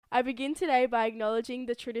I begin today by acknowledging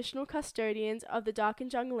the traditional custodians of the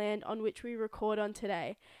Darkinjung land on which we record on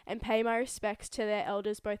today, and pay my respects to their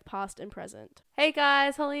elders both past and present. Hey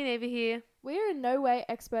guys, Holly and Ava here. We're in no way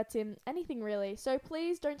experts in anything really, so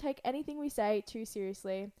please don't take anything we say too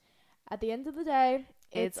seriously. At the end of the day,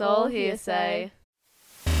 It's all hearsay.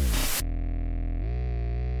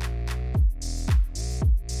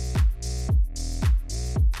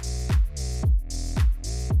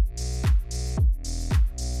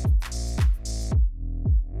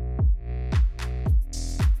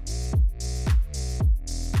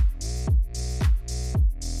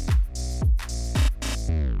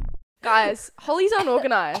 Guys, Holly's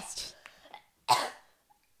unorganized.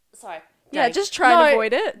 Sorry. Yeah, just try and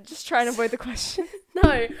avoid it. Just try and avoid the question.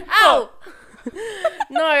 No. Ow!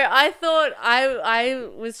 No, I thought I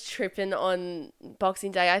was tripping on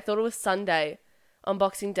Boxing Day. I thought it was Sunday on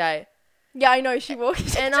Boxing Day. Yeah, I know, she walked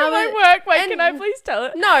into And my work. Wait, can I please tell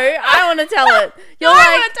it? No, I want to tell it.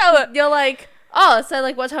 I want to tell it. You're like, oh, so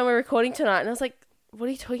like what time we're recording tonight? And I was like, what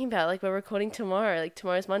are you talking about? Like, we're recording tomorrow. Like,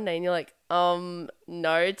 tomorrow's Monday. And you're like,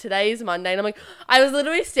 no, today's Monday. And I'm like, I was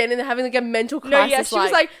literally standing there having like a mental crisis. No, yeah, she was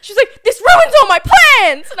like, this ruins all my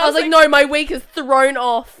plans. And I was like, no, my week is thrown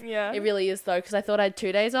off. Yeah. It really is though, because I thought I had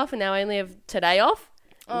 2 days off and now I only have today off.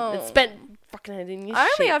 Oh. It's spent fucking I didn't use I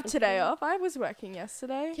only shit. have today off. I was working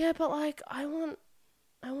yesterday. Yeah, but like, I want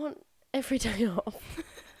every day off.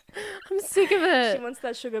 I'm sick of it. She wants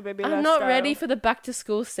that sugar baby I'm not ready for the back to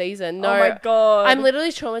school season. No. Oh my God. I'm literally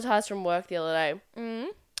traumatized from work the other day. Mm?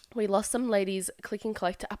 We lost some ladies click and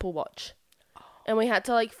collect to Apple Watch. And we had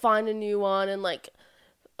to like find a new one and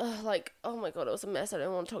oh my God, it was a mess. I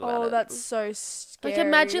don't want to talk about it. Oh, that's so scary. Like,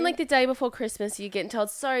 imagine like the day before Christmas, you're getting told,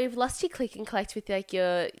 sorry, you've lost your click and collect with like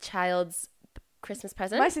your child's Christmas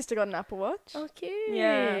present. My sister got an Apple Watch. Oh, cute.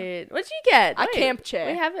 Yeah. What did you get? A camp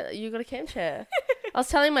chair. We haven't. You got a camp chair. I was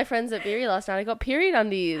telling my friends at Beery last night, I got period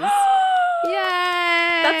undies. Yay!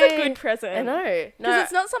 That's a good present. I know. Because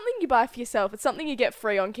it's not something you buy for yourself. It's something you get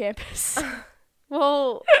free on campus.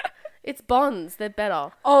 Well, it's bonds. They're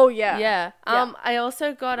better. Oh, yeah. Yeah. Yeah. I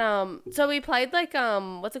also got, so we played like,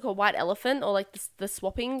 what's it called? White Elephant or like the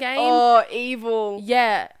swapping game. Oh, evil.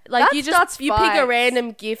 Yeah. Like That you starts you pick a fights.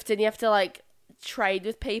 random gift and you have to like trade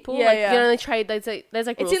with people. Yeah, like yeah. you can only trade, there's like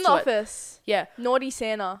It's rules in the to it. office. Yeah. Naughty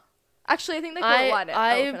Santa. Actually, I think they call it White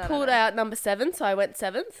Elephant. I pulled out number 7, so I went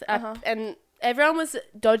 7th. Uh-huh. And everyone was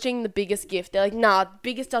dodging the biggest gift. They're like, nah,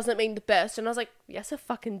 biggest doesn't mean the best. And I was like, yes, it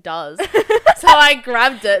fucking does. So I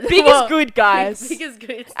grabbed it. Big is good, guys. Big is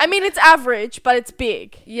good. I mean, it's average, but it's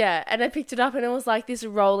big. Yeah, and I picked it up and it was like this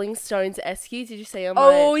Rolling Stones esky. Did you see on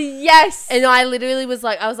Oh, yes. And I literally was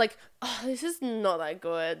like, oh, this is not that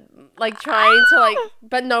good. Like trying to like,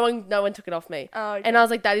 but no one took it off me. Oh, okay. And I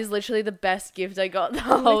was like, that is literally the best gift I got the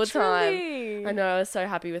whole time. Literally. I know, I was so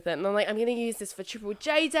happy with it. And I'm like, I'm going to use this for Triple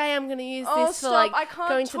J Day. I'm going to use Oh, this for stop. like I can't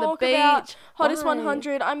going to the talk beach. about Hottest Why?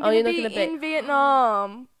 100. I'm Oh, going you're to not be gonna be- in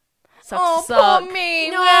Vietnam. Sucks to Poor suck. me.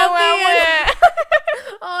 No, Wah.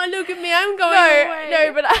 Oh, look at me. I'm going away.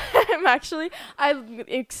 No, but I'm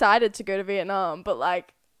excited to go to Vietnam, but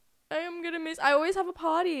like, I'm going to miss, I always have a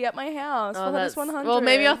party at my house for Hottest 100. Well,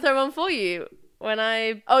 maybe I'll throw one for you when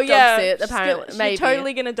I Oh dog yeah, sit, apparently. she's Maybe.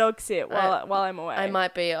 totally gonna dog sit while I'm away. I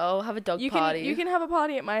might be. I'll have a dog party. You can have a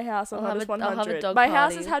party at my house on I'll have Hottest a- I'll have a 100. dog My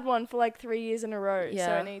house party. has had one for like 3 years in a row, so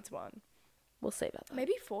Yeah. it needs one. We'll see about that.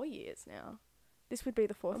 Maybe 4 years now. This would be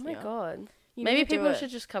the 4th Oh my year. God. You Maybe need to do people it. should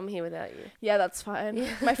just come here without you. Yeah, that's fine.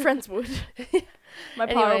 My friends would. My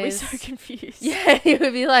pa will be so Anyways. confused. Yeah, he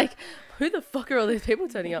would be like, who the fuck are all these people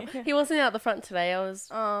turning up? He wasn't out the front today. I was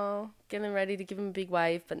Oh, getting ready to give him a big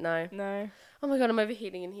wave, but no. no. Oh my God, I'm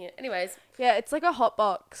overheating in here. Anyways, Yeah, it's like a hot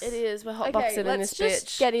box. it is. We're hotboxing Okay, in let's this just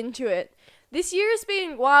bitch. get into it. This year has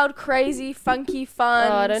been wild, crazy, funky,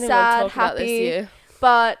 fun, Oh, I don't even sad, want to talk about this happy. year.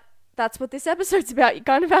 But that's what this episode's about. You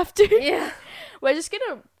kind of have to. Yeah. We're just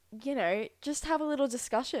gonna, just have a little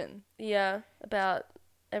discussion. Yeah, about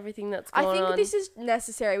everything that's going on. I think this is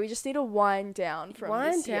necessary. We just need to wind down from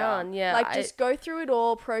this year. Yeah. Like, just go through it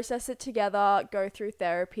all, process it together, go through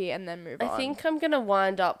therapy, and then move on. I think I'm going to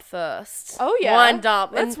wind up first. Oh, yeah. Wind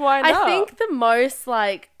up. Let's And wind up. I think the most,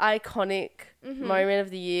 like, iconic Mhm. moment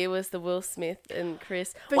of the year was the Will Smith and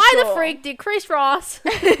Chris. For Why the sure. freak did Chris Ross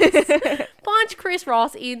punch Chris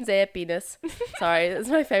Ross in their penis? Sorry, that's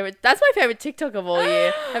my favorite TikTok of all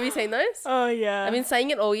year. Have you seen those? Oh, yeah. I've been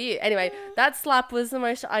saying it all year. Anyway, that slap was the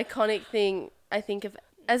most iconic thing I think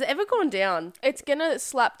has ever gone down. it's gonna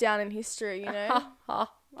slap down in history, Ha,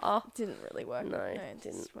 ha, ha. It didn't really work. No, it it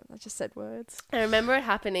didn't. I just said words. I remember it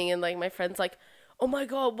happening and like my friend's like, oh my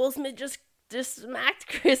God, Will Smith just smacked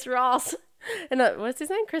Chris Ross. And what's his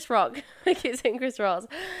name? Chris Rock. I keep saying Chris Ross.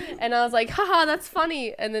 And I was like, haha, that's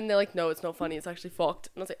funny. And then they're like, no, it's not funny. It's actually fucked.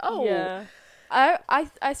 And I was like, oh. Yeah.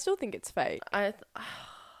 I still think it's fake. I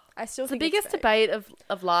still It's the think it's biggest fake. debate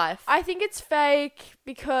of life. I think it's fake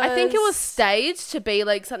because I think it was staged to be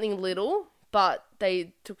like something little, but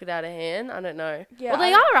they took it out of hand. I don't know. Yeah, well,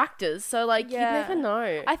 they are actors, so like Yeah. you never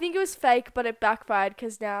know. I think it was fake, but it backfired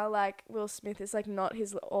because now like Will Smith is like not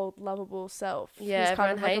his old lovable self. Yeah, he's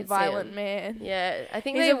kind everyone of like a hates violent him. man. Yeah, I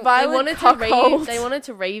think He's they a violent wanted cuckold. they wanted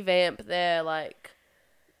to revamp their like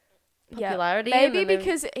popularity. Maybe and then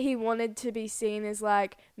because he wanted to be seen as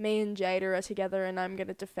like me and Jada are together and I'm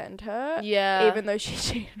gonna defend her. yeah, Even though she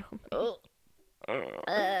cheated on me. Ugh.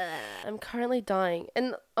 I'm currently dying,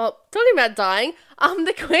 and talking about dying,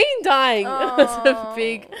 the Queen dying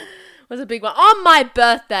was a big one on my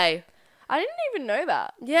birthday. I didn't even know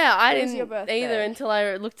that. Yeah, I It was your didn't birthday. either until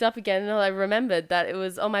I looked up again and I remembered that it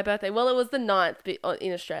was on my birthday. Well, it was the 9th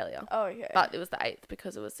in Australia, Oh, okay. but it was the 8th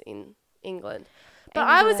because it was in England. But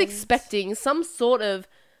I was England. expecting some sort of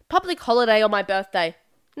public holiday on my birthday.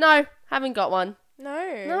 No, haven't got one.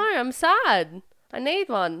 No. No, I'm sad. I need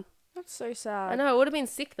one. That's so sad. I know, it would have been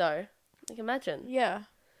sick though. Like, imagine. Yeah.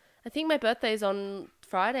 I think my birthday's on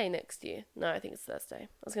Friday next year. No, I think it's Thursday.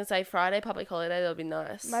 I was going to say Friday, public holiday, that would be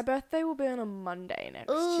nice. My birthday will be on a Monday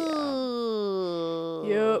next year. Ooh.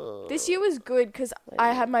 Yep. This year was good because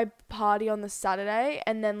I had my party on the Saturday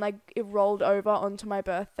and then like it rolled over onto my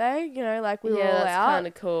birthday. You know, like we were all that's out. kind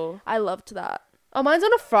of cool. I loved that. Oh, mine's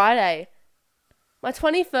on a Friday. My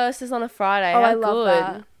 21st is on a Friday. Oh, How I love good.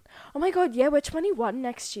 that. Oh my god, yeah, we're 21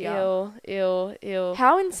 next year. Ew.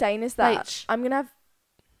 How insane is that? Wait. I'm gonna have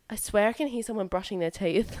I swear I can hear someone brushing their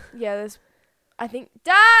teeth. yeah. There's, I think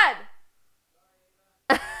Dad.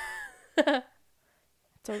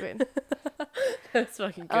 It's all good. That's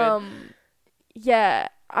fucking good. Yeah,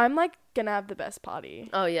 I'm like gonna have the best party.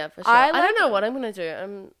 Oh yeah, for sure. I I don't like- know what I'm gonna do.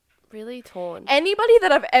 I'm really torn. Anybody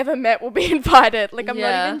that I've ever met will be invited. Like I'm not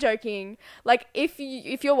Yeah. even joking. Like if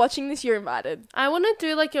you're watching this, you're invited. I want to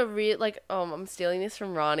do like a real I'm stealing this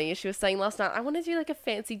from Rani. She was saying last night I want to do like a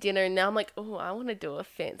fancy dinner, and now I'm like, oh, I want to do a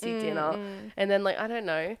fancy dinner, and then like I don't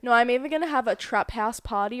know. No, I'm either gonna have a trap house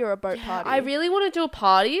party or a boat party. I really want to do a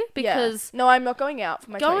party Yeah. because no, I'm not going out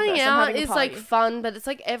for my 21st. going I'm out having a is like party. fun, but it's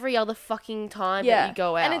like every other fucking time yeah, that you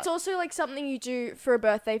go out. and it's also like something you do for a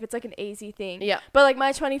birthday if it's like an easy thing. Yeah. But like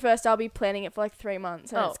my 21st, I'll be planning it for like 3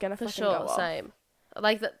 months, and it's gonna for fucking sure, go off. same.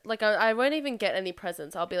 Like that, like I won't even get any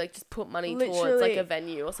presents. I'll be like, just put money towards like Literally. a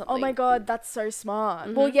venue or something. Oh my god, that's so smart.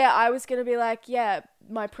 Mhm. Well, yeah, I was gonna be like, yeah,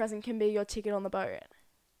 my present can be your ticket on the boat.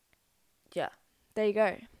 Yeah. There you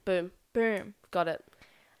go. Boom. Boom. Got it.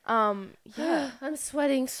 Yeah. I'm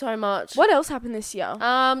sweating so much. What else happened this year?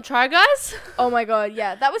 Try Guys. Oh my god,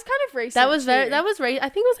 yeah, that was kind of recent. That was too. I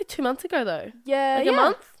think it was like 2 months ago though. Yeah, Like yeah. a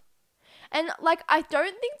month. And like, I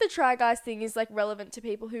don't think the Try Guys thing is like relevant to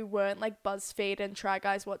people who weren't like BuzzFeed and Try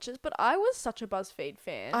Guys watchers, but I was such a BuzzFeed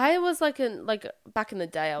fan. I was like back in the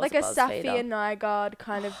day. I was like a Safia Nygaard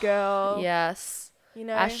kind of girl. Yes. You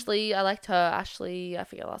know, Ashley, I liked her. Ashley, I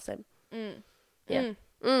forget her last name. Yeah.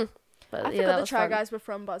 But I yeah, forgot that the was Try fun. Guys were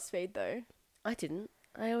from BuzzFeed though. I didn't.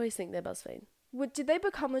 I always think they're BuzzFeed. Did they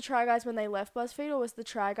become the Try Guys when they left BuzzFeed, or was the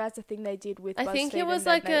Try Guys the thing they did with BuzzFeed? I think it was and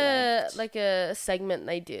then like they left? like a segment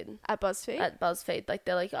they did At BuzzFeed? at BuzzFeed. Like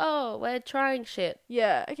they're like, oh, we're trying shit.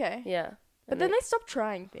 Yeah, okay. Yeah. But then they stopped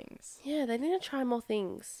trying things. Yeah, they need to try more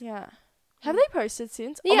things. Yeah. Have they posted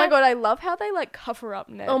since? Oh Yeah. my god, I love how they like cover up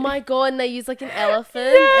Ned. Oh my god, and they use like an elephant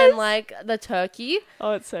Yes! and like the turkey.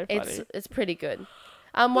 Oh, it's so funny. It's pretty good.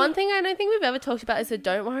 One thing I don't think we've ever talked about is the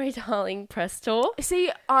Don't Worry Darling press tour.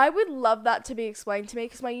 See, I would love that to be explained to me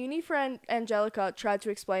because my uni friend Angelica tried to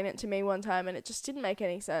explain it to me one time and it just didn't make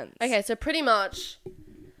any sense. Okay, so pretty much,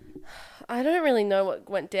 I don't really know what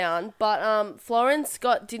went down, but Florence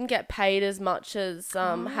didn't get paid as much as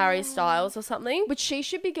Harry Styles or something. But she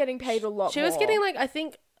should be getting paid a lot She more. was getting like, I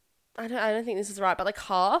don't think this is right, but like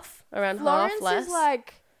half, around Florence half less. is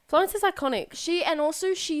like... Florence is iconic.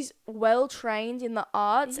 She's well trained in the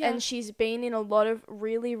arts Yeah. and she's been in a lot of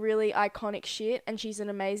really, really iconic shit and she's an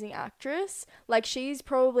amazing actress. Like she's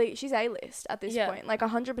A-list at this Yeah. point. Like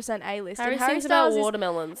 100% A-list. Harry and Harry sings about Styles is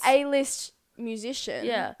watermelons. A-list musician.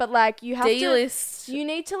 Yeah. But like you have D-list. to... You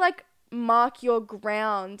need to like mark your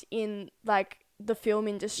ground in like the film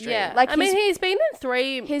industry. Yeah. Like I mean, he's been in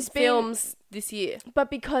 3 he's been- films this year. but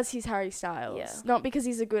because he's Harry Styles, Yeah. not because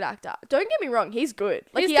he's a good actor. Don't get me wrong, he's good.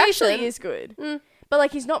 Like He's he actually decent. is good. Mm. But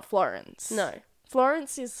like he's not Florence. No.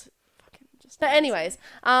 Florence is fucking just But amazing. anyways,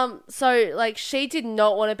 so like she did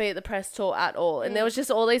not want to be at the press tour at all, and there was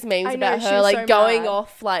just all these memes I know, about she her was like so going mad.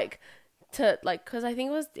 off like to like, because I think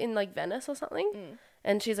it was in like Venice or something.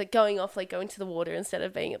 And she's like going off, like going to the water instead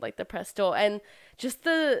of being at like the press store. And just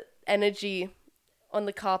the energy on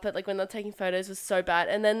the carpet, like when they're taking photos, was so bad.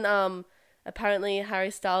 And then apparently Harry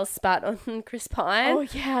Styles spat on Chris Pine. Oh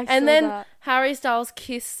yeah, I and saw then that. Harry Styles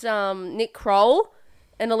kissed Nick Kroll,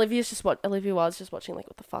 and Olivia Wilde's just watching like,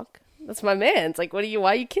 what the fuck? That's my man. It's like, why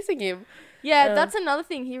are you kissing him? Yeah, that's another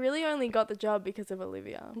thing. He really only got the job because of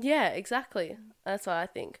Olivia. Yeah, exactly. That's what I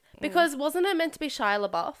think. Because wasn't it meant to be Shia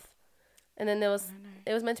LaBeouf? And then it was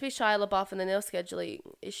meant to be Shia LaBeouf, and then there were scheduling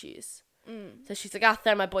issues. So she's like, I'll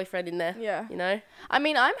throw my boyfriend in there. Yeah. You know? I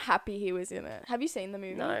mean, I'm happy he was in it. Have you seen the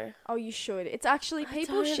movie? No. Oh, you should. It's actually,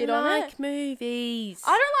 people shit I on don't it. like movies.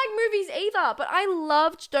 I don't like movies either, but I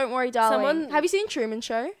loved Don't Worry Darling. Have you seen Truman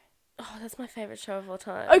Show? Oh, that's my favourite show of all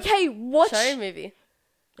time. Okay, watch... Show, movie.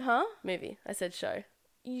 Huh? Movie. I said show.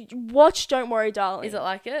 You watch Don't Worry Darling. Is it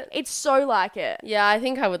like it? It's so like it. Yeah, I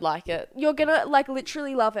think I would like it. You're gonna, like,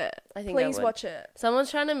 literally love it. I think I Please would. watch it.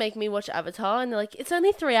 Someone's trying to make me watch Avatar, and they're like, it's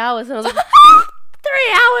only 3 hours. And I was like, 3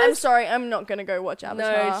 hours? I'm sorry, I'm not gonna go watch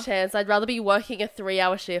Avatar. No chance. I'd rather be working a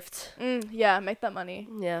 3-hour shift. Yeah, make that money.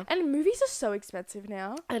 Yeah. And movies are so expensive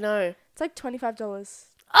now. I know. It's like $25.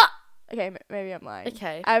 Ah! Okay, maybe I'm lying.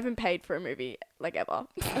 Okay. I haven't paid for a movie, like, ever.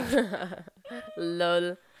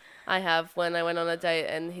 Lol. I have, when I went on a date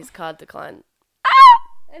and his card declined.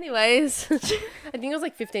 Anyways, I think it was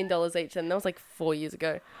like $15 each, and that was like 4 years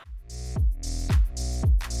ago.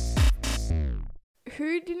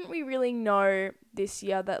 Who didn't we really know this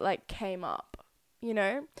year that, like, came up? You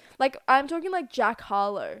know? Like, I'm talking, like, Jack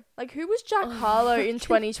Harlow. Like, who was Jack Harlow in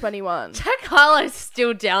 2021? Jack Harlow's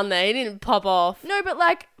still down there. He didn't pop off. No, but,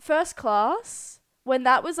 like, First Class, when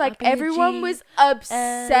that was, like, Up in the everyone G- was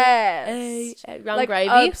obsessed. Young Like,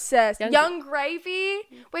 Gravy? obsessed. Young- Young Gravy?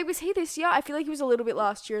 Wait, was he this year? I feel like he was a little bit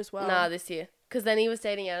last year as well. Nah, this year. Because then he was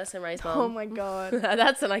dating Addison Rae's mum. Oh, my God.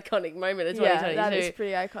 That's an iconic moment in 2022. Yeah, that is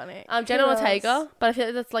pretty iconic. Jenna Who else? Ortega, but I feel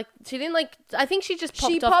like that's like, she didn't like, I think she just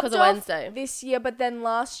popped She off because of popped Wednesday. this year, but then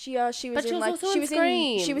last year she was But she in was like also she in was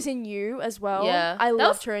Scream. in she was in You as well. Yeah. I That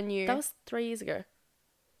loved was- her in You. That was 3 years ago.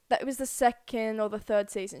 That was the second or the third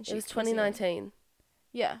season. It was in. 2019.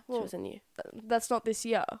 Yeah, She well, was in You. that's not this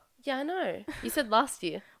year. Yeah, I know. You said last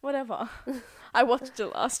year. Whatever. I watched it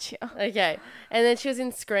last year. Okay. And then she was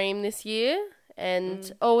in Scream this year.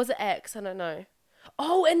 And, or was it X? I don't know.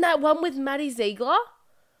 Oh, and that one with Maddie Ziegler.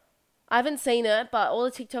 I haven't seen it, but all the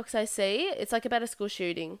TikToks I see, it's like about a school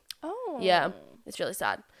shooting. Oh. Yeah, it's really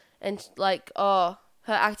sad. And like, her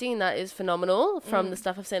acting in that is phenomenal from the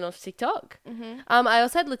stuff I've seen on TikTok. I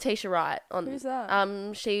also had Letitia Wright on. Who's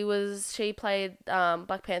that? She played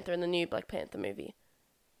Black Panther in the new Black Panther movie.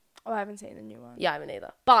 Oh, I haven't seen the new one. Yeah, I haven't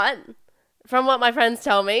either. But from what my friends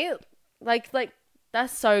tell me, like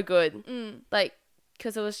that's so good. Like,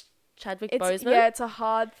 because it was Chadwick Boseman. Yeah, it's a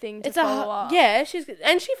hard thing to follow up. Yeah, she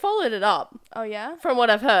followed it up. Oh yeah. From what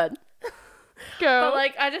I've heard. Girl. But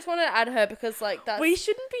like, I just want to add her because like that's. We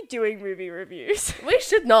shouldn't be doing movie reviews. We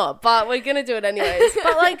should not, but we're gonna do it anyways.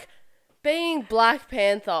 But like, being Black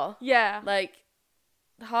Panther, Yeah. like,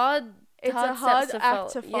 hard. It's a steps hard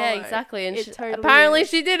act to follow. Yeah, exactly. And It totally apparently is.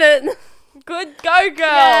 she did it. Good, go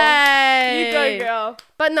girl. Yay! You go girl.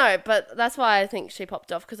 But that's why I think she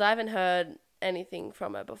popped off, because I haven't heard anything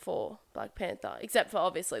from her before Black Panther, except for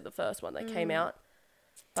obviously the first one that came out.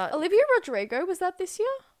 But Olivia Rodrigo, was that this year?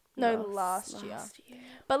 No, last year.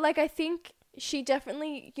 But like, I think she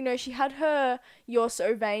definitely, you know, she had her "You're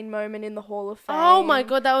So Vain" moment in the Hall of Fame. Oh my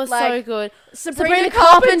god, that was so Like, good. Sabrina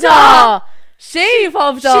Carpenter. Carpenter! She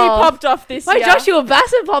popped She off. popped off this Wait, year. Joshua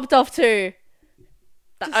Bassett popped off too.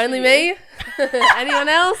 Just Only you. me? Anyone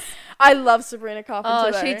else? I love Sabrina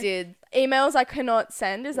Carpenter. Oh, she though. did. Emails I Cannot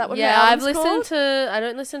Send. Is that what? Yeah, her I've album's listened called? to. I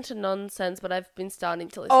don't listen to Nonsense, but I've been starting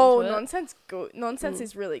to listen Oh, to it. Nonsense, good. Nonsense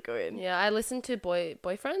is really good. Yeah, I listen to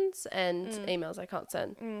Boyfriends and Emails I Can't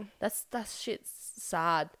Send. That's shit's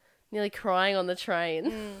sad. Nearly crying on the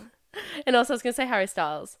train. And also, I was gonna say Harry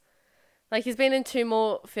Styles. Like, he's been in 2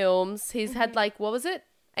 more films. He's had like, what was it?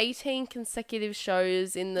 18 consecutive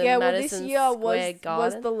shows in the Madison this year Square Garden.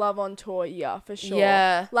 was the Love on Tour year for sure.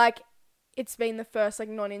 Yeah. Like, it's been the first like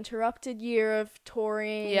non-interrupted year of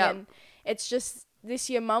touring. Yep. And it's just this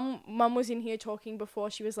year. Mum was in here talking before.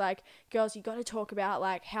 She was like, "Girls, you got to talk about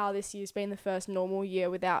like how this year's been the first normal year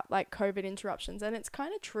without like COVID interruptions." And it's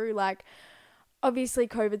kind of true. Like, obviously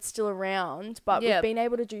COVID's still around, but Yep. we've been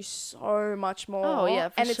able to do so much more. Oh, yeah,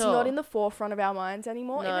 for and it's sure. not in the forefront of our minds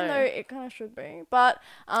anymore, No. even though it kind of should be. But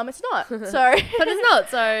it's not. So But it's not,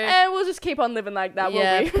 so... and we'll just keep on living like that,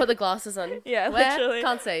 yeah, will we? put the glasses on. Yeah, Where? literally.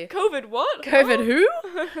 Can't see. COVID what? COVID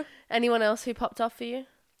who? Anyone else who popped off for you?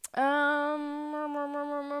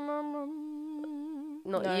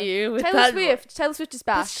 Not No. you. With Taylor that Swift. Taylor Swift is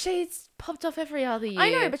But back. she's popped off every other year. I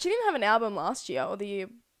know, but she didn't have an album last year or the year,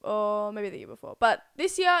 or maybe the year before. But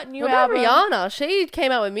this year, new What about album. Rihanna? She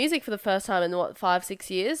came out with music for the first time in 5-6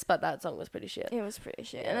 years, but that song was pretty shit. It was pretty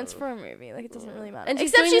shit, and it's for a movie. Like, it doesn't really matter. And she's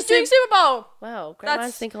Except doing she's the doing Super Bowl. Wow, great That's-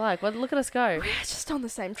 minds think alike. Well, look at us go. We're just on the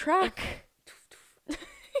same track.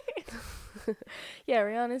 Yeah,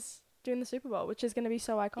 Rihanna's doing the Super Bowl, which is going to be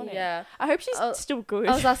so iconic. Yeah. I hope she's I- still good.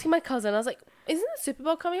 I was asking my cousin, I was like, isn't the Super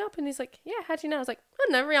Bowl coming up? And he's like, yeah, how'd you know? I was like, oh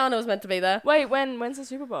no, Rihanna was meant to be there. Wait, when's the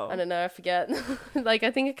Super Bowl? I don't know, I forget. Like, I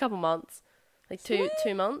think a couple months. Like two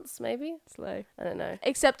months, maybe? Slow. I don't know.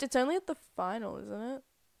 Except it's only at the final, isn't it?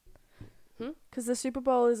 Hmm? Because the Super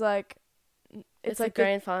Bowl is like... It's like the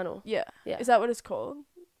grand final. Yeah. Yeah. Is that what it's called?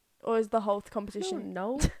 Or is the whole competition...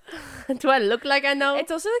 No. Do I look like I know?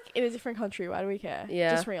 It's also like in a different country. Why do we care?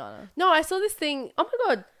 Yeah. Just Rihanna. No, I saw this thing. Oh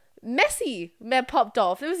my god, Messi popped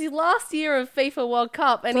off. It was his last year of FIFA World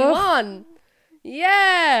Cup, and he Ugh. won.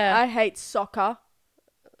 Yeah. I hate soccer.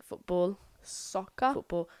 Football. Soccer?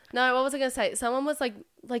 No, what was I gonna say? Someone was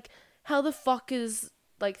like, how the fuck is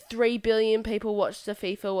like 3 billion people watched the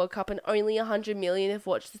FIFA World Cup and only 100 million have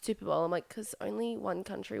watched the Super Bowl? I'm like, because only one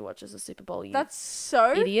country watches the Super Bowl. You. That's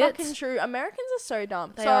so Idiots. fucking true. Americans are so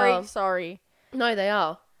dumb. They are. Sorry. No, they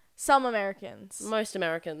are. Some Americans. Most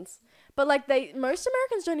Americans. But like most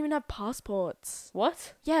Americans don't even have passports.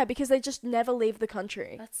 What? Yeah, because they just never leave the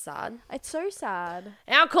country. That's sad. It's so sad.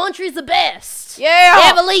 Our country's the best.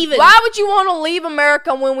 Yeah. Never leaving. Why would you want to leave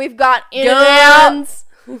America when we've got Guns.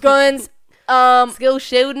 guns, Skill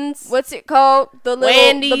shootings. what's it called? The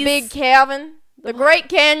Wendy's. big Calvin, the Great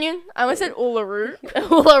Canyon. I almost said Uluru.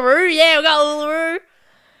 Uluru, yeah, we got Uluru.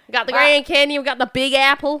 We got the Grand Canyon. We got the Big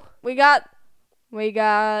Apple. We got We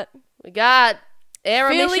got air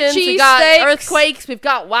Philly emissions. We cheese got steaks. earthquakes. We've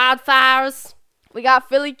got wildfires.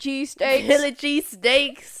 Philly cheesesteaks. Philly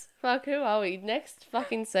cheesesteaks. Fuck, who are we? Next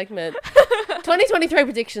fucking segment. 2023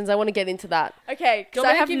 predictions. I want to get into that. Okay, Do because you want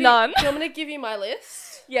I me to have give you- none. do you want me to give you my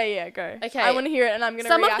list? Yeah, go. Okay. I want to hear it, and I'm gonna.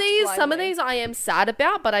 Some of react these blindly. I am sad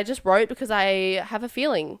about, but I just wrote because I have a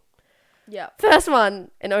feeling. Yeah. First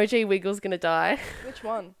one, an OG Wiggle's gonna die. Which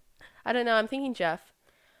one? I don't know. I'm thinking Jeff.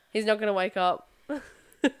 He's not gonna wake up.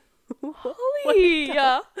 Holly.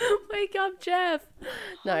 Yeah. Wake up, Jeff.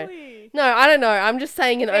 No. Holly. No, I don't know. I'm just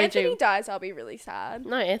saying an If OG. Anthony dies, I'll be really sad.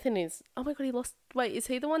 No, Anthony's. Oh my god, he lost. Wait, is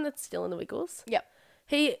he the one that's still in the Wiggles? Yep.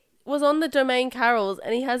 He was on the Domain Carols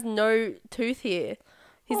and he has no tooth here.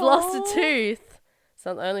 He's lost a Aw. tooth. It's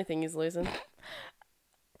not the only thing he's losing.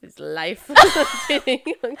 His life. I'm kidding.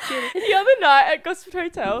 The other night at Gosford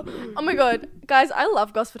Hotel. Oh my god, guys, I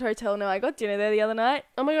love Gosford Hotel now. I got dinner there the other night.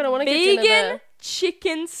 Oh my god, I want to get dinner Vegan there.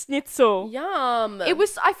 chicken schnitzel. Yum.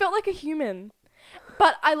 I felt like a human.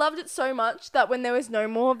 But I loved it so much that when there was no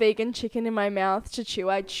more vegan chicken in my mouth to chew,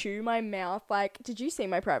 I'd chew my mouth. Like, did you see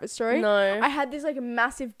my private story? No. I had this like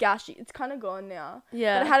massive gash. It's kind of gone now.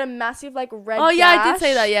 Yeah. But I had a massive like red Oh yeah, I did gash,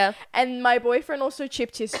 say that. Yeah. And my boyfriend also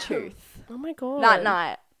chipped his tooth Oh my god. that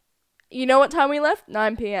night. You know what time we left?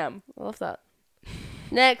 9 p.m. I love that.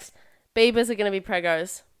 Next, Biebers are gonna be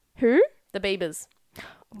pregos. Who? The Biebers.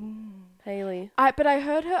 Hailey. But I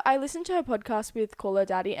heard her. I listened to her podcast with Call Her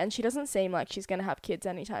Daddy, and she doesn't seem like she's gonna have kids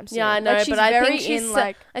anytime soon. Yeah, I know, Like, she's but I very think she's in,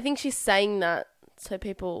 like. I think she's saying that so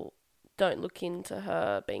people don't look into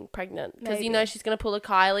her being pregnant because you Maybe. know she's gonna pull a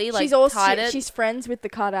Kylie. Like She's also tied it. she's friends with the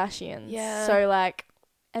Kardashians. Yeah. So like,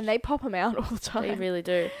 and they pop them out all the time. They really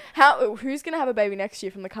do. Who's gonna have a baby next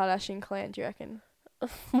year from the Kardashian clan? Do you reckon?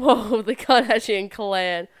 Whoa, the Kardashian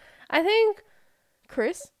clan. I think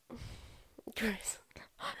Chris? Chris.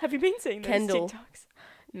 Have you been seeing those Kendall. TikToks?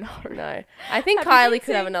 No. No, I think Have you been Kylie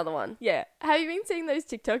could have seeing- another one. Yeah. Have you been seeing those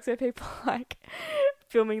TikToks where people like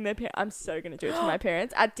filming their parents? I'm so gonna do it to my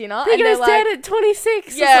parents at dinner. They and goes they're dead like, at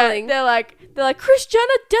 26 or yeah, something. they're like Kris Jenner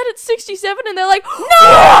dead at 67, and they're like, no.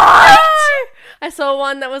 I saw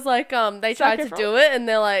one that was like they Zac tried to Efron? do it and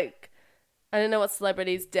they're like, I don't know what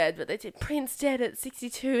celebrity's dead, but they did Prince dead at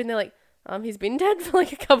 62 and they're like, he's been dead for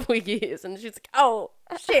like a couple of years, and she's like, oh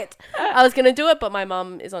shit. I was gonna do it, but my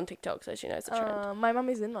mum is on TikTok, so she knows the trend. My mum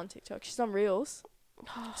isn't on TikTok. She's on Reels.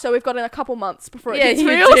 So we've got in a couple months before it Yeah, hits you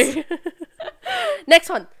Reels. do. Next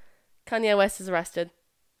one, Kanye West is arrested.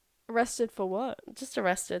 Arrested for what? Just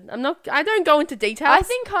arrested. I don't go into details. I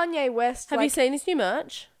think Kanye West. Have you seen his new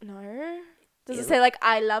merch? No. Does Yeah. it say like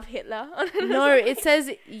I love Hitler? No, it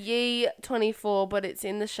says Ye 24, but it's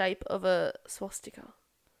in the shape of a swastika.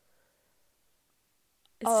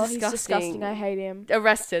 It's He's disgusting. I hate him.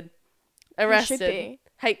 Arrested. He Arrested. should be.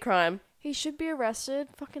 Hate crime. He should be arrested.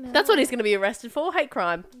 Fucking hell. That's what he's going to be arrested for. Hate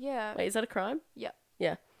crime. Yeah. Wait, is that a crime? Yeah.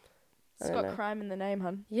 Yeah. It's got crime in the name,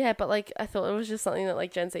 hun. Yeah, but like I thought it was just something that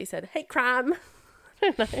like Gen Z said. Hey, crime.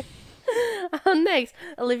 I don't know. Next,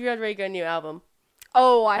 Olivia Rodrigo new album.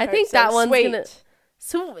 Oh, I think so. that one's Sweet. gonna.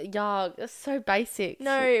 So that's so basic.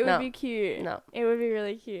 No, it would be cute. No, it would be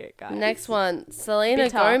really cute, guys. Next one, Selena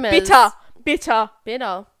Bitter. Gomez. Bitter.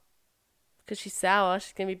 Because she's sour,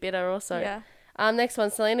 she's gonna be bitter also. Yeah. Next one,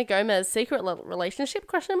 Selena Gomez, secret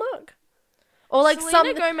relationship ? Or like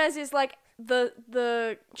Selena Gomez is like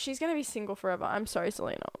the she's gonna be single forever. I'm sorry,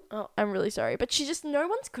 Selena. Oh, I'm really sorry, but she just no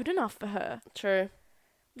one's good enough for her. True.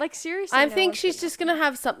 Like seriously, I think she's just gonna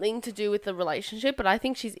have something to do with the relationship, but I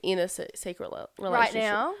think she's in a secret relationship right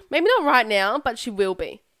now. Maybe not right now, but she will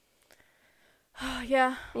be.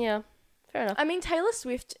 Yeah. Yeah. Fair enough. I mean, Taylor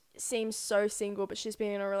Swift seems so single, but she's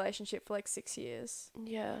been in a relationship for like 6 years.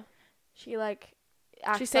 Yeah. She like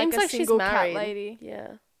acts she seems like a single she's married. cat lady.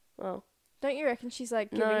 Yeah. Well. Don't you reckon she's like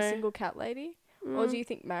giving single cat lady? Or do you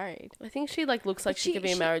think married? I think she like looks like she could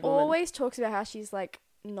be a married woman. She always talks about how she's like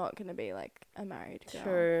not gonna be like a married girl.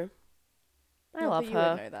 True. I love her. You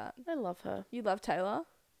would know that. I love her. You love Taylor?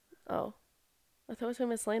 Oh. I thought it was going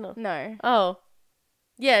to be Selena. No. Oh.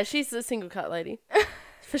 Yeah, she's a single cat lady.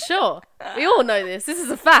 For sure. We all know this. This is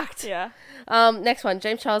a fact. Yeah. Next one.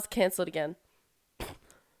 James Charles cancelled again.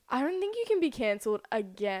 I don't think you can be cancelled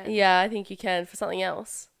again. Yeah, I think you can for something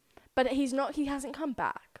else. But he's not. He hasn't come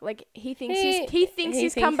back. Like he thinks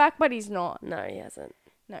he's come back, but he's not. No, he hasn't.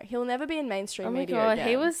 No, he'll never be in mainstream media Oh my god, again.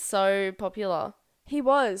 he was so popular. He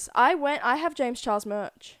was. I have James Charles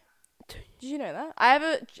merch. Did you know that? I have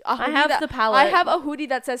a hoodie. I have the palette. I have a hoodie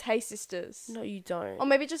that says "Hey Sisters." No, you don't. Or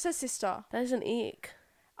maybe it just says "sister." That is an ick.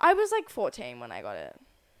 I was like 14 when I got it,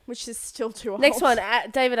 which is still too old. Next one,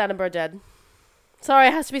 David Attenborough dead. Sorry,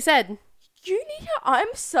 it has to be said. You need to. I'm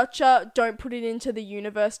such a don't put it into the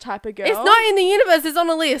universe type of girl. It's not in the universe. It's on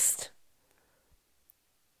a list.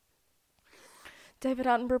 David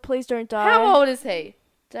Attenborough, please don't die. How old is he?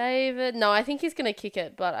 David. No, I think he's gonna kick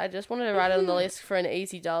it, but I just wanted to write it on the list for an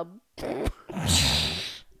easy dub. That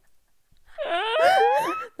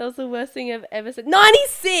was the worst thing I've ever said.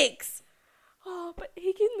 96! Oh, but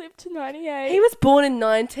he can live to 98. He was born in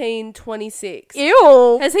 1926.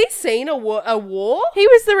 Ew. Has he seen a war? He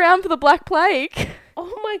was around for the Black Plague.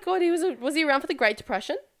 Oh my god, was he around for the Great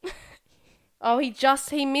Depression? Oh, he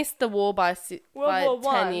missed the war by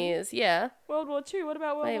 10 years. Yeah. World War II. What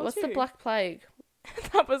about World War II? Wait, what's the Black Plague?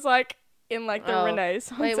 That was like in like the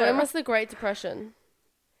Renaissance. Wait, when was the Great Depression?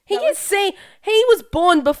 He was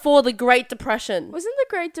born before the Great Depression. Wasn't the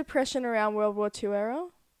Great Depression around World War II era?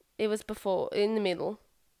 It was before, in the middle.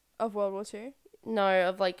 Of World War II? No,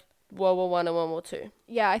 of like World War I and World War II.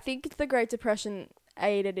 Yeah, I think the Great Depression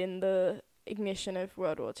aided in the ignition of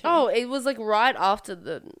World War II. Oh, it was like right after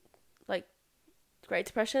the like Great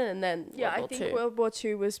Depression and then World War II. I think World War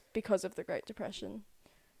II was because of the Great Depression.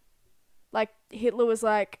 Like Hitler was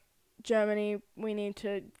like, Germany, we need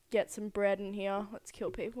to get some bread in here. Let's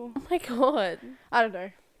kill people. Oh my god. I don't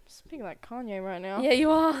know. Speaking like Kanye right now. Yeah,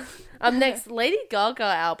 you are. Next, Lady Gaga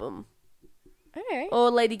album. Okay. Or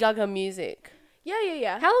Lady Gaga music.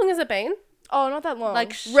 Yeah. How long has it been? Oh, not that long.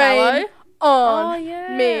 Like Shallow? Rain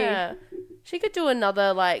on me. She could do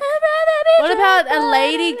another like. What about a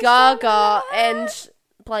Lady Gaga and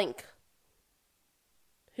blank?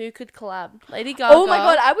 Who could collab? Lady Gaga. Oh my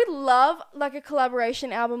god, I would love like a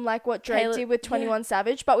collaboration album like what Drake did with 21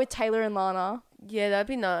 Savage, but with Taylor and Lana. Yeah, that'd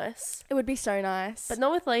be nice. It would be so nice. But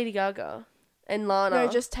not with Lady Gaga and Lana.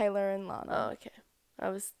 No, just Taylor and Lana. Oh, okay. I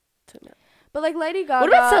was talking about. But like Lady Gaga. What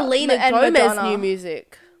about Selena and Gomez Madonna? new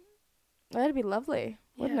music? That'd be lovely,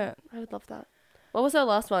 wouldn't it? I would love that. What was her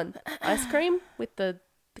last one? Ice Cream with the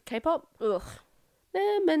K-pop? Ugh.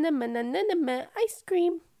 Ice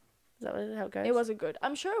cream. Is that how it goes? It wasn't good.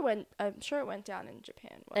 I'm sure it went down in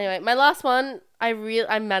Japan. Well. Anyway, my last one,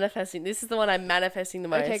 I'm manifesting. This is the one I'm manifesting the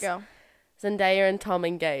most. Okay, go. Zendaya and Tom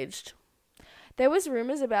engaged. There was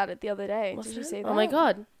rumors about it the other day. Did you see that? Oh my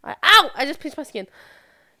god. I just pinched my skin.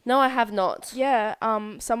 No, I have not. Yeah,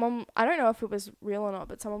 someone, I don't know if it was real or not,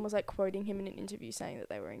 but someone was like quoting him in an interview saying that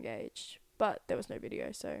they were engaged, but there was no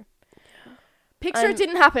video, so. Picture it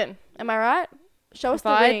didn't happen. Am I right? Show us the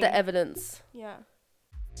ring. Provide the evidence. Yeah.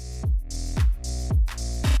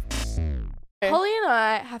 Holly and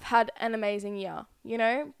I have had an amazing year. You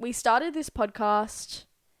know, we started this podcast.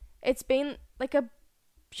 It's been like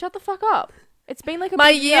shut the fuck up. It's been like a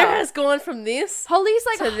my big year has gone from this Holly's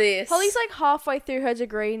like to this. Holly's like halfway through her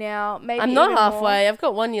degree now. Maybe I'm not even halfway. more. I've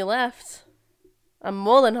got 1 year left. I'm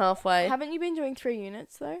more than halfway. Haven't you been doing 3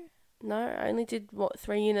 units though? No, I only did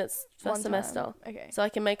 3 units first semester. Okay. So I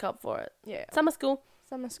can make up for it. Yeah. Summer school.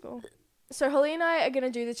 So Holly and I are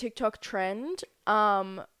gonna do the TikTok trend.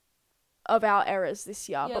 of our errors this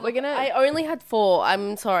year. But we're gonna. I only had 4.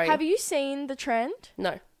 I'm sorry. Have you seen the trend?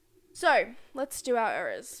 No. So let's do our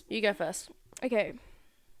errors. You go first. Okay.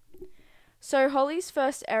 So Holly's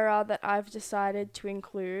first error that I've decided to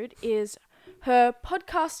include is her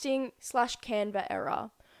podcasting / Canva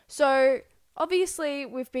error. So obviously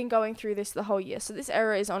we've been going through this the whole year, so this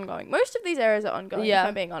error is ongoing. Most of these errors are ongoing, if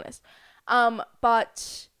I'm being honest.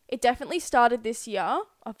 But it definitely started this year,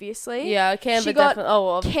 obviously. Yeah, Canva she got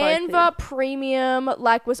definitely. Canva Premium,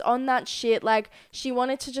 like, was on that shit. Like, she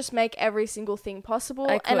wanted to just make every single thing possible,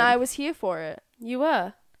 and I was here for it. You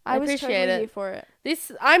were. I was appreciate totally it. here for it.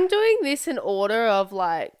 I'm doing this in order of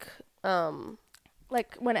like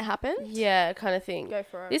when it happened? Yeah, kind of thing. Go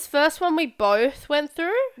for it. This first one we both went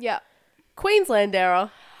through. Yeah. Queensland error.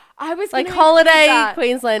 I was like holiday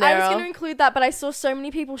Queensland error. I was going to include that, but I saw so many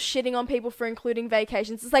people shitting on people for including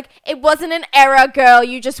vacations. It's like, it wasn't an error, girl.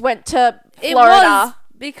 You just went to Florida. It was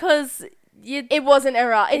because it was an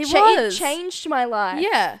error. It changed my life.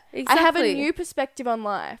 Yeah, exactly. I have a new perspective on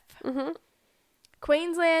life. Mm-hmm.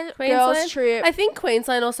 Queensland girls trip. I think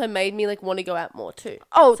Queensland also made me like want to go out more too.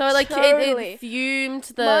 Oh, so like totally. it fumed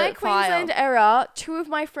the my fire. Queensland era. 2 of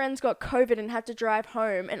my friends got COVID and had to drive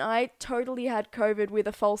home, and I totally had COVID with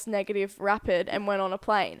a false negative rapid and went on a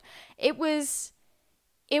plane. It was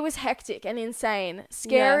hectic and insane,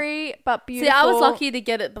 scary but beautiful. See, I was lucky to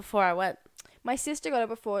get it before I went. My sister got it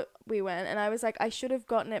before we went, and I was like, I should have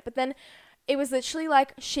gotten it, but then. It was literally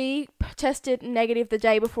like she tested negative the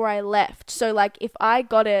day before I left. So like if I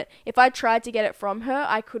tried to get it from her,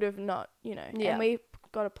 I could have not, Yeah. And we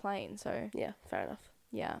got a plane, so. Yeah, fair enough.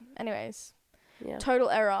 Yeah. Anyways. Yeah. Total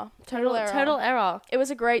error. Total error. It was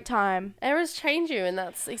a great time. Errors change you, and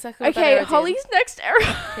that's exactly what Okay, Holly's next error.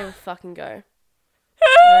 Okay, fucking go.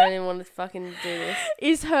 I don't even want to fucking do this.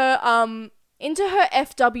 Is her, into her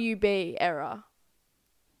FWB era.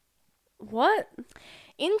 What?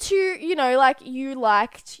 Into, like you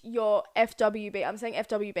liked your FWB. I'm saying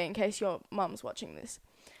FWB in case your mum's watching this.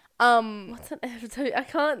 What's an FWB? I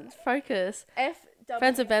can't focus. FWB.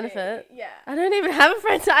 Friends with benefit. Yeah. I don't even have a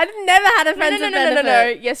friend. I never had a friends with benefit. No.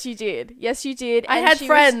 Yes, you did. I had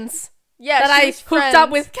friends. That I hooked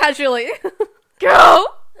up with casually. Girl,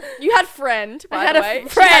 you had friend. By I had the way. a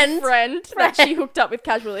friend. Friend that she hooked up with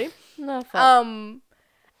casually. No fun.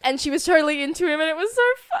 And she was totally into him, and it was so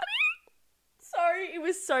funny. Sorry, it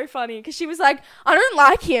was so funny because she was like, I don't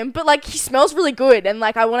like him, but like he smells really good, and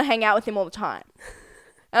like I want to hang out with him all the time.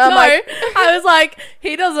 And I was like,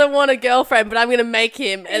 he doesn't want a girlfriend, but I'm gonna make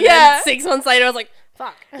him. And then 6 months later, I was like,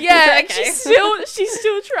 fuck. Yeah, okay. She's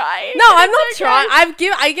still trying. No, I'm not trying.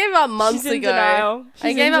 I gave up months ago. Denial.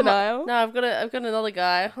 She's in denial. No, I've got another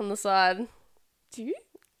guy on the side. Do you?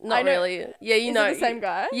 Not really. Yeah, you know. Is it the same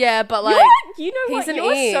guy? Yeah, but like... You know what?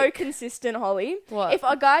 You're so consistent, Holly. What? If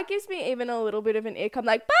a guy gives me even a little bit of an ick, I'm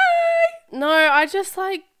like, bye! No, I just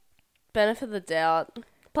like... benefit of the doubt.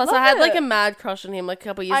 Plus, I had like a mad crush on him like a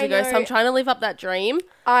couple years ago, so I'm trying to live up that dream.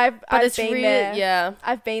 I've been there. Yeah.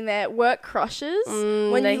 I've been there. Work crushes.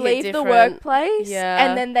 When you leave the workplace. Yeah.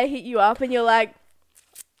 And then they hit you up and you're like...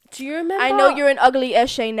 Do you remember? I know you're an ugly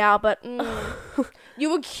Eshe now, but... you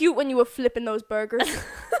were cute when you were flipping those burgers.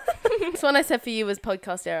 This one I said for you was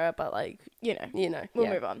podcast era, but like... You know. We'll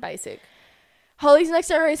move on. Basic. Holly's next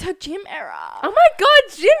era is her gym era. Oh my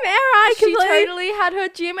god, gym era! She totally had her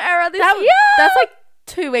gym era this year. That's like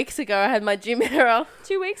 2 weeks ago I had my gym era.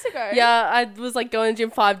 2 weeks ago? Yeah, I was like going to gym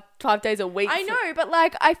five days a week. I know, but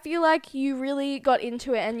like I feel like you really got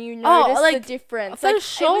into it and you noticed the difference. For like,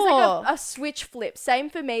 sure. It was like a switch flip. Same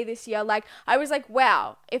for me this year. Like I was like,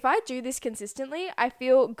 wow, if I do this consistently, I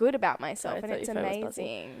feel good about myself and it's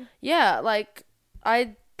amazing. Yeah, like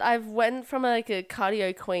I've went from like a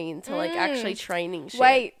cardio queen to like actually training shit.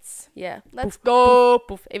 Weights. Yeah. Let's go.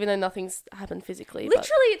 Poof, poof, even though nothing's happened physically.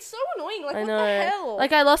 Literally, it's so annoying. Like, I what know. the hell?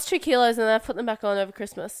 Like, I lost 2 kilos and then I put them back on over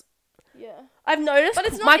Christmas. Yeah. I've noticed. But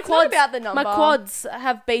it's not about the number. My quads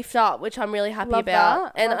have beefed up, which I'm really happy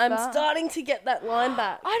about. And I'm starting to get that line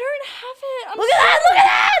back. I don't have it. Look at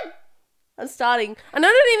that! I'm starting. And I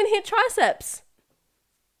don't even hit triceps.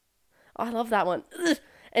 Oh, I love that one. Ugh.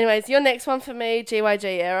 Anyways, your next one for me, GYG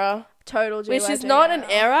era. Total GYG Which is not an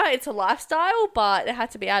era, it's a lifestyle, but it had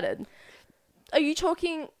to be added. Are you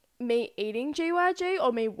talking me eating GYG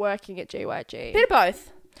or me working at GYG? Bit of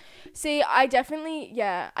both. See, I definitely,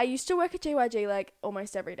 I used to work at GYG like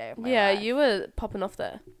almost every day of my life. Yeah, you were popping off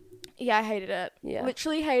there. Yeah, I hated it. Yeah.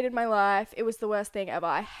 Literally hated my life. It was the worst thing ever.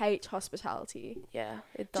 I hate hospitality. Yeah,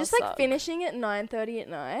 it does Just like suck. finishing at 9:30 at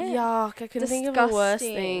night. Yuck, I couldn't think of a worse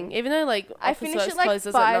thing. Even though like I office finish work at like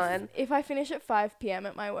closes 5. at 9. If I finish at 5 p.m.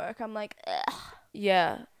 at my work, I'm like, ugh.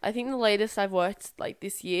 Yeah, I think the latest I've worked like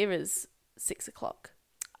this year is 6 o'clock.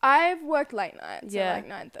 I've worked late nights, Yeah. so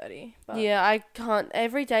like 9:30. But Yeah, I can't.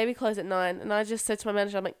 Every day we close at 9, and I just said to my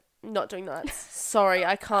manager, I'm like, not doing nights. Sorry,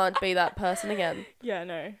 I can't be that person again. yeah,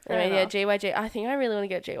 no. Anyway, yeah, GYG. I think I really want to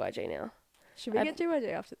get GYG now. Should we get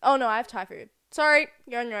GYG after? Oh no, I have Thai food. Sorry,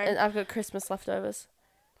 you're on your own. And I've got Christmas leftovers.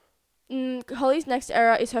 Holly's next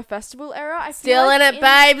era is her festival era. I feel Still like in it,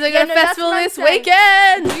 babes. I got a that's festival what I'm this saying.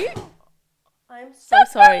 weekend. I'm so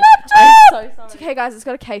sorry. I'm so sorry. It's okay, guys. It's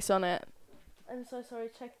got a case on it. I'm so sorry.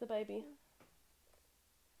 Check the baby.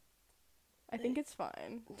 I think it's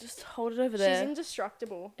fine. Just hold it over there. She's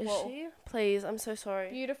indestructible. Is Whoa. she? Please, I'm so sorry.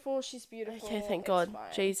 Beautiful. She's beautiful. Okay, thank It's God.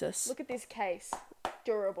 fine. Jesus. Look at this case.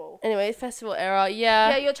 Durable. Anyway, festival era.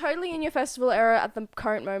 Yeah, You're totally in your festival era at the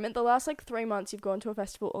current moment. The last like 3 months, you've gone to a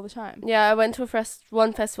festival all the time. Yeah, I went to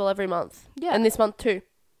one festival every month. Yeah. And this month too.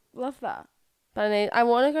 Love that. But I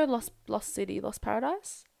want to go Lost City, Lost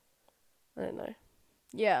Paradise. I don't know.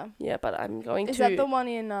 Yeah. Yeah, but I'm going Is to that the one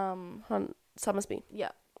in Summersby.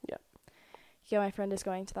 Yeah. Yeah. Yeah, my friend is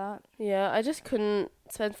going to that. Yeah, I just couldn't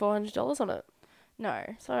spend $400 on it. No.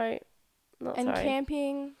 Sorry. Not And sorry.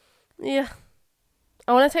 camping. Yeah.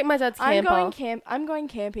 I want to take my dad's camper. I'm going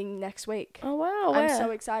camping next week. Oh wow, where? I'm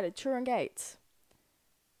so excited. Turon Gates.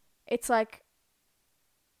 It's like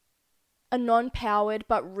a non-powered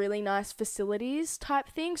but really nice facilities type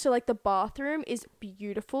thing. So like the bathroom is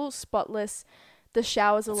beautiful, spotless. The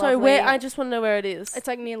showers are lovely. So where? I just want to know where it is. It's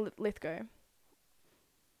like near Lithgow.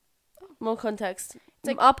 More context. It's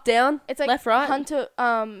like up, down, It's like left, right. Hunter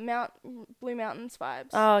Blue Mountains vibes.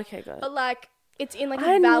 Oh, okay, got it. But like it's in like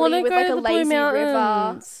I a valley wanna with go like to a the Blue lazy river.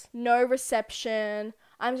 Mountains. No reception.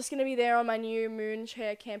 I'm just gonna be there on my new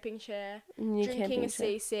camping chair, New drinking camping a chair.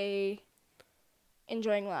 CC,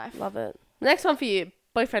 enjoying life. Love it. Next one for you,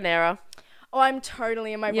 boyfriend era. Oh, I'm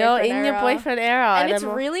totally in my You're boyfriend in era. your boyfriend era, and it's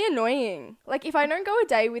I'm really annoying. Like if I go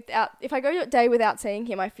a day without seeing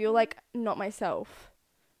him, I feel like not myself.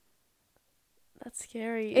 That's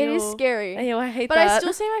scary. It is Ew. scary. Ew, I hate But that. I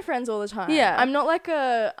still see my friends all the time. Yeah. I'm not like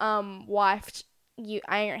a wife.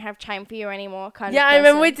 I don't have time for you anymore kind of Yeah, person. I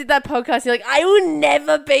remember we did that podcast. You're like, I will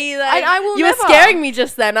never be like. I will you never. were scaring me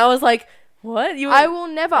just then. I was like, what? I will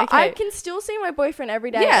never. Okay. I can still see my boyfriend every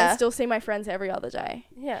day Yeah. and still see my friends every other day.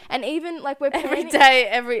 Yeah. And even like we're Every planning day,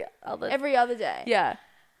 every other. every other day. Yeah.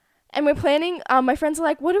 And we're planning. My friends are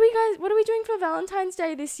like, "What are we doing for Valentine's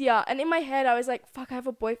Day this year?" And in my head, I was like, "Fuck, I have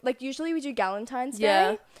a boy." Like usually we do Galentine's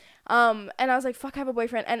Yeah. Day. And I was like, "Fuck, I have a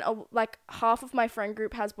boyfriend." And like half of my friend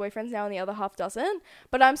group has boyfriends now, and the other half doesn't.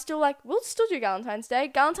 But I'm still like, we'll still do Valentine's Day.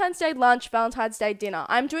 Valentine's Day lunch, Valentine's Day dinner.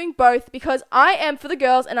 I'm doing both because I am for the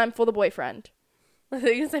girls and I'm for the boyfriend. I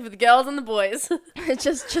think you can say for the girls and the boys. It's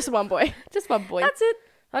just one boy. Just one boy. That's it.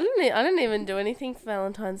 I didn't even do anything for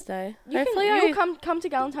Valentine's Day. You'll come to I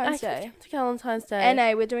Galentine's can Day. come to Valentine's Day.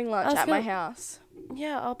 NA, we're doing lunch was at my gonna- house.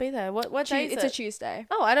 Yeah, I'll be there. What day is It's it? a Tuesday.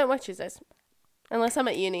 Oh, I don't work Tuesdays. Unless I'm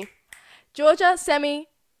at uni. Georgia, Semi,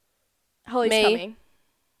 Holly's Me. coming.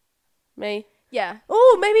 Me. Yeah.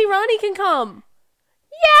 Oh, maybe Rani can come.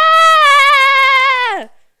 Yeah!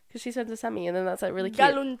 Because she sends a Sammy and then that's like really cute.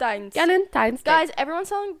 Galentine's. Valentine's Day. Guys, everyone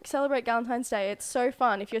celebrate Galentine's Day. It's so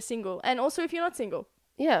fun if you're single. And also if you're not single.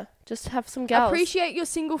 Yeah, just have some gals. Appreciate your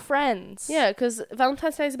single friends. Yeah, because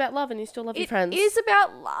Valentine's Day is about love and you still love your friends. It is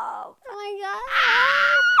about love. Oh my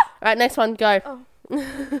god. Alright, next one, go.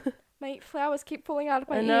 Oh. Mate, flowers keep falling out of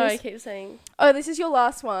my I know, I ears. keep saying. Oh, this is your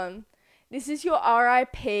last one. This is your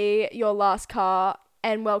RIP, your last car,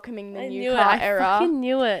 and welcoming the new car era. I fucking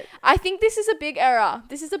knew it. I think this is a big era.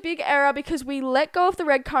 This is a big era because we let go of the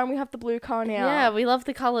red car and we have the blue car now. Yeah, we love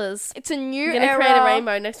the colours. It's a new We're going to era. create a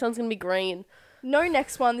rainbow. Next one's going to be green. No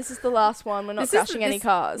next one. This is the last one. We're not This is- crashing any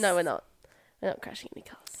cars. No, we're not. We're not crashing any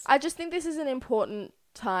cars. I just think this is an important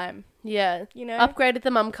time. Yeah. You know? Upgraded the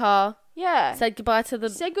mum car. Yeah. Said goodbye to the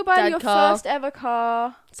Said goodbye to dad your car. first ever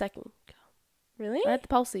car. Second car. Really? I had the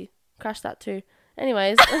Pulsey. Crashed that too.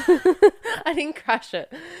 Anyways, I didn't crash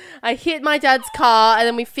it. I hit my dad's car and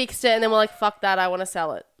then we fixed it and then we're like, fuck that, I want to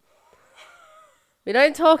sell it. We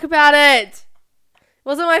don't talk about it. It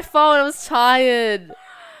wasn't my fault, I was tired.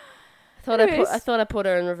 I thought I put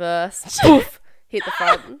her in reverse. Poof! Hit the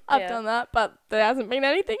front. I've done that, but there hasn't been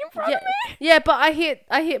anything in front Yeah, of me. yeah, but I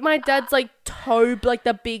hit my dad's like toe, like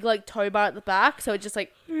the big like tow bar at the back, so it just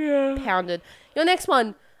like pounded. Your next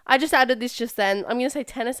one, I just added this just then. I'm gonna say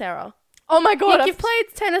tennis era. Oh my god. Like, you've played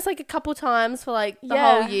tennis like a couple times for like the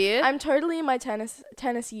whole year. I'm totally in my tennis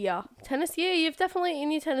year. Tennis year, you've definitely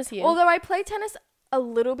in your tennis year. Although I played tennis a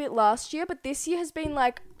little bit last year, but this year has been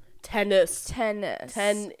like tennis.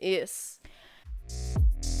 tennis.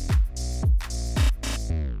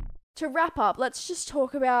 To wrap up, let's just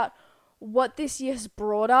talk about what this year has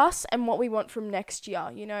brought us and what we want from next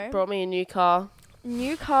year, you know? Brought me a new car.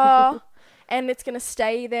 New car. And it's going to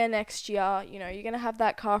stay there next year. You know, you're going to have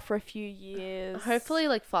that car for a few years. Hopefully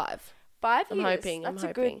like 5. 5 I'm years. hoping. That's I'm a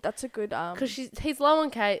hoping. good, that's a good, Because he's low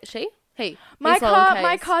on K. He. My He's low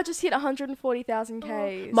on Ks. car just hit 140,000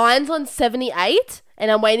 Ks. Mine's on 78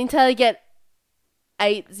 and I'm waiting till I get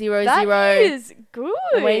 800. That is good.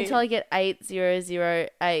 I'm waiting till I get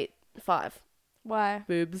 80085. Why?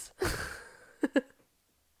 Boobs.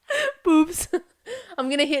 Boobs. I'm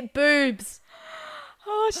going to hit boobs.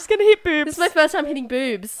 Oh, she's going to hit boobs. This is my first time hitting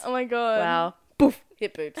boobs. Oh my God. Wow. Boof.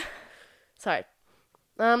 Hit boobs. Sorry.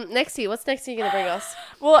 Next year. What's next year going to bring us?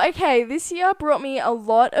 Well, okay, this year brought me a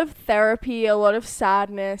lot of therapy, a lot of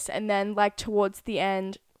sadness, and then, like, towards the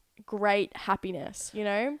end, great happiness, you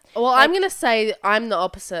know? Well, like, I'm going to say I'm the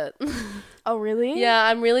opposite. Oh, really? Yeah,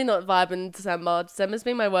 I'm really not vibing December. December's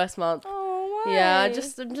been my worst month. Oh, why? Yeah, I'm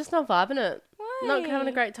just not vibing it. Why? Not having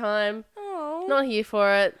a great time. Oh. Not here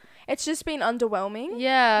for it. It's just been underwhelming.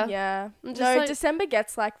 Yeah. Yeah. I'm just No, like- December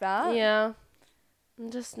gets like that. Yeah. I'm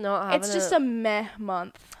just not having it. It's just a meh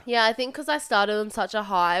month. Yeah, I think because I started on such a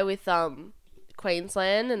high with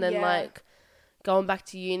Queensland and then Yeah. like going back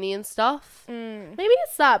to uni and stuff. Mm. Maybe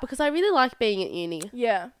it's that because I really like being at uni.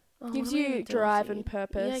 Yeah. Oh, Gives what am I you doing drive to and you?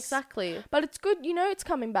 purpose. Yeah, exactly. But it's good, you know, it's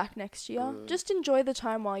coming back next year. Mm. Just enjoy the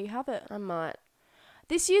time while you have it. I might.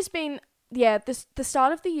 This year's been, yeah, the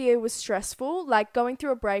start of the year was stressful, like going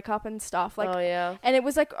through a breakup and stuff. Like, oh, yeah. and it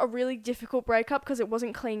was like a really difficult breakup because it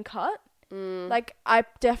wasn't clean cut. Mm. Like, I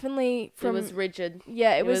definitely it was rigid.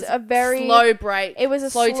 Yeah, it was a very slow break. It was a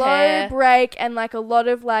slow slow tear. break and like a lot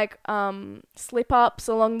of like slip ups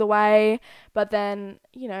along the way. But then,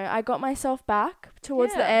 you know, I got myself back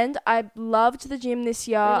towards the Yeah. end. I loved the gym this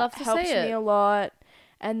year. love to Helped see me it. a lot.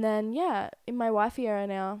 And then yeah, in my wifey era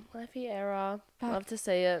now. Wifey era. Back. Love to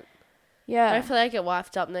see it. Yeah. Hopefully I get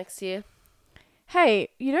wifed up next year. Hey,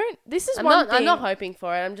 you don't. This is I'm one thing. not. I'm not hoping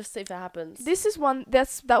for it. I'm just see if it happens. This is one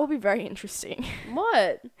that will be very interesting.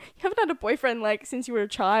 What? You haven't had a boyfriend like since you were a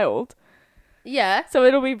child, Yeah. so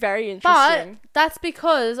it'll be very interesting. But that's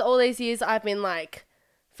because all these years I've been like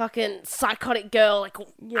fucking psychotic girl, like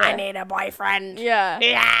Yeah. I need a boyfriend. Yeah.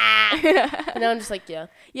 Yeah. And now I'm just like, yeah.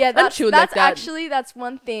 Yeah, that's chilled like that. actually that's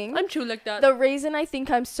one thing. I'm chill like that. The reason I think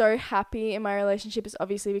I'm so happy in my relationship is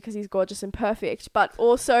obviously because he's gorgeous and perfect, but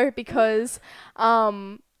also because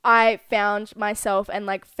I found myself and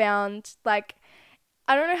like found like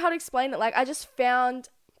I don't know how to explain it. Like I just found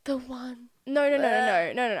the one. no,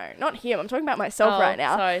 not him. I'm talking about myself right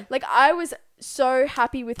now. Sorry. Like I was so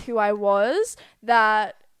happy with who I was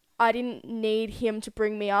that I didn't need him to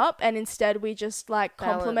bring me up, and instead we just like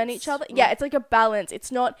complement each other. Balance. Yeah, it's like a balance.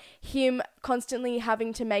 It's not him constantly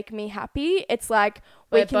having to make me happy. It's like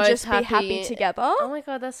we We're can both just be happy together. Oh my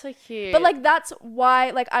god, that's so cute. But like that's why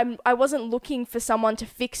like I wasn't looking for someone to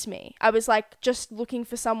fix me. I was like just looking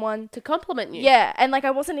for someone to compliment you. Yeah, and like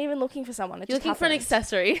I wasn't even looking for someone. It You're just looking for an happened.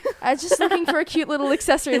 accessory. I was just looking for a cute little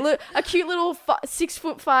accessory. Look, a cute little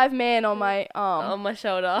 6'5" man on my arm. On my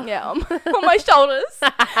shoulder. Yeah, on my shoulders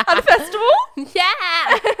at a festival.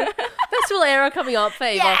 Yeah. Festival era coming up,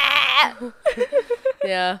 favor. Yeah.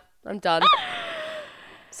 Yeah, I'm done.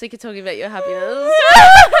 Sick of talking about your happiness.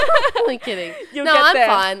 I'm kidding. You'll no, get I'm there.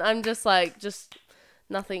 fine. I'm just like,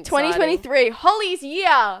 nothing exciting. 2023, Holly's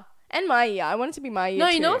year. And my year. I want it to be my year No,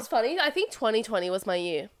 too. you know what's funny? I think 2020 was my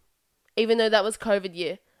year. Even though that was COVID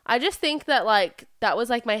year. I just think that like, that was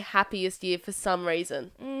like my happiest year for some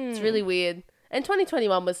reason. It's really weird. And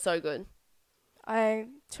 2021 was so good.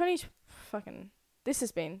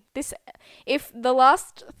 If the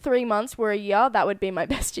last 3 months were a year, that would be my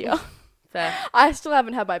best year. Fair. I still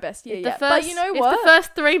haven't had my best year yet. But you know what? If the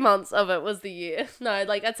first 3 months of it was the year. No,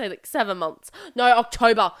 like I'd say like 7 months. No,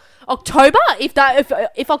 October.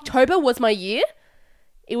 If October was my year,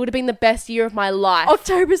 it would have been the best year of my life.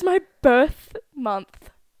 October's my birth month.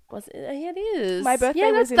 Was it? Yeah, it is. My birthday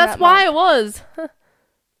yeah, was in that's that why it was.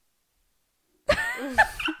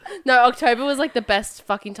 No, October was like the best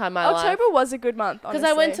fucking time of my life. October was a good month, honestly. Because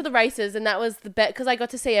I went to the races and that was the best. Because I got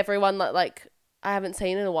to see everyone that like I haven't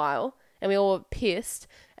seen in a while, and we all were pissed.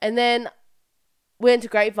 And then we went to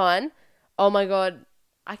Grapevine. Oh my god,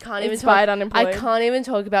 I can't even Inspired talk. unemployed. I can't even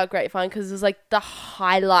talk about Grapevine because it was like the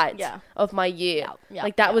highlight of my year. Yeah,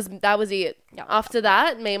 like that was it. Yeah. After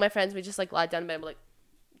that, me and my friends we just like lied down in bed and we're like,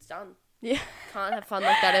 it's done. Yeah. Can't have fun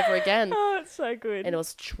like that ever again. Oh, it's so good. And it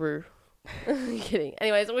was true. I'm kidding.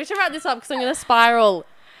 Anyways, we should wrap this up because I'm gonna spiral.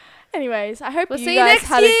 Anyways, I hope We'll you see you guys next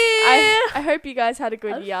had year. I hope you guys had a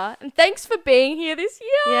good year. And thanks for being here this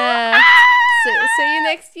year. Yeah. See you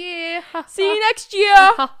next year. See you next year.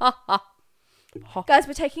 Guys,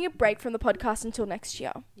 we're taking a break from the podcast until next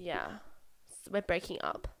year. Yeah. We're breaking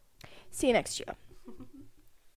up. See you next year.